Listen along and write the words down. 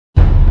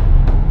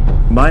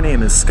My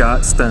name is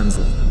Scott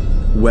Stenzel.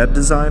 Web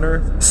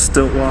designer,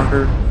 stilt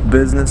walker,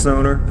 business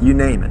owner, you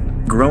name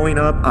it. Growing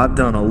up, I've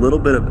done a little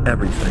bit of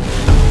everything.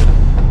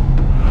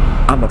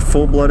 I'm a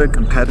full-blooded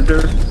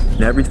competitor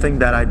in everything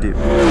that I do.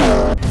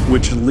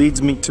 Which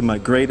leads me to my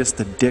greatest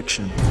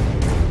addiction,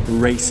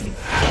 racing.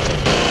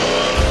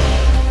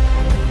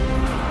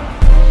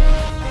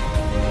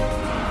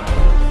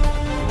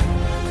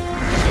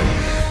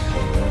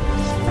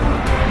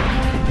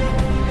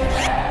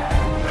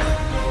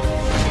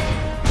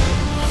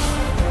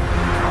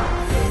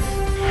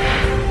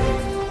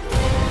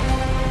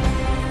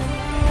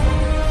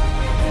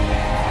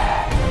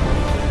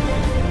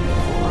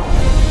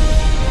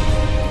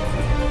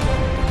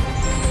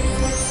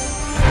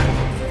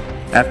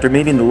 After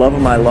meeting the love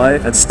of my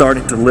life and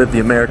starting to live the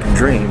American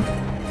dream,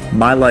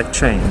 my life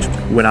changed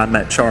when I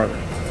met Charlie.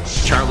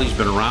 Charlie's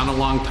been around a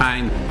long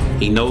time.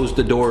 He knows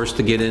the doors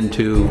to get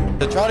into.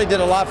 Charlie did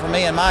a lot for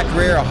me in my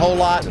career, a whole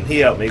lot. He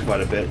helped me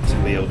quite a bit to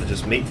be able to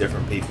just meet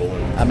different people.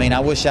 I mean, I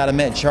wish I'd have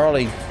met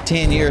Charlie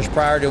 10 years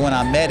prior to when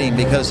I met him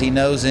because he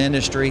knows the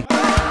industry.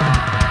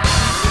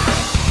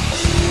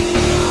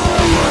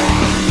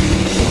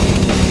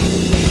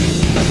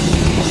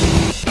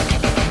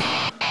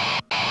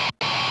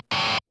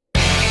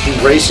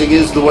 Racing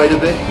is the way to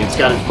be. It's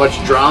got as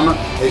much drama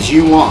as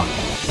you want.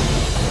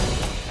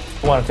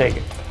 I want to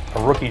take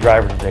a rookie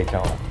driver to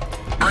Daytona.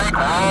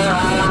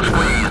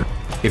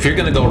 If you're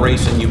going to go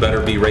racing, you better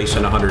be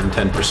racing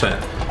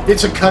 110%.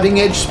 It's a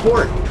cutting-edge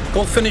sport.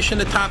 Go finish in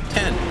the top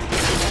 10.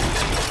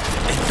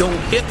 And don't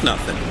hit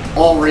nothing.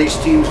 All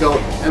race teams go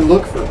and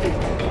look for people.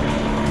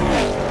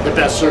 The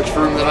best search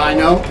firm that I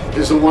know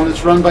is the one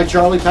that's run by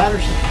Charlie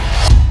Patterson.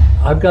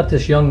 I've got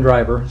this young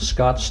driver,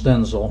 Scott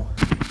Stenzel.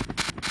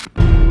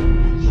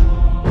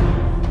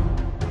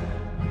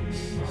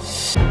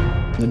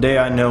 The day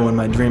I know when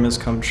my dream has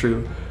come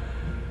true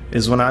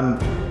is when I'm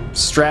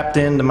strapped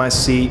into my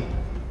seat,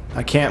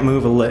 I can't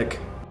move a lick.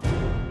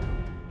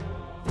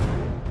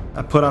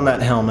 I put on that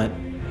helmet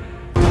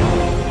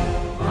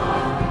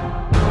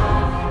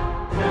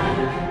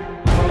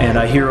and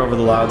I hear over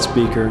the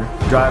loudspeaker,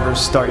 "Drivers,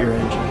 start your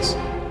engines."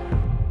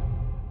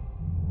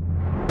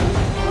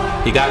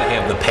 You got to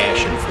have the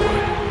passion for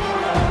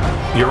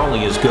it. You're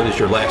only as good as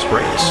your last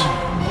race.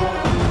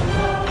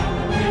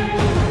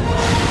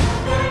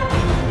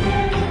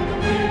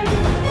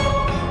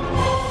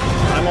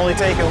 I'm only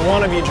taking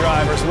one of you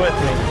drivers with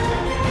me.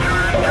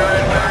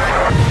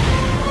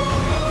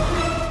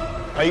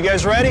 Are you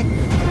guys ready?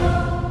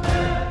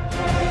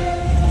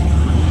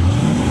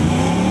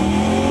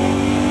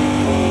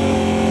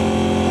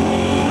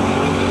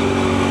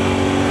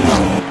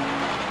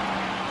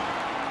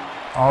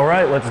 All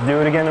right, let's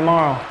do it again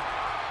tomorrow.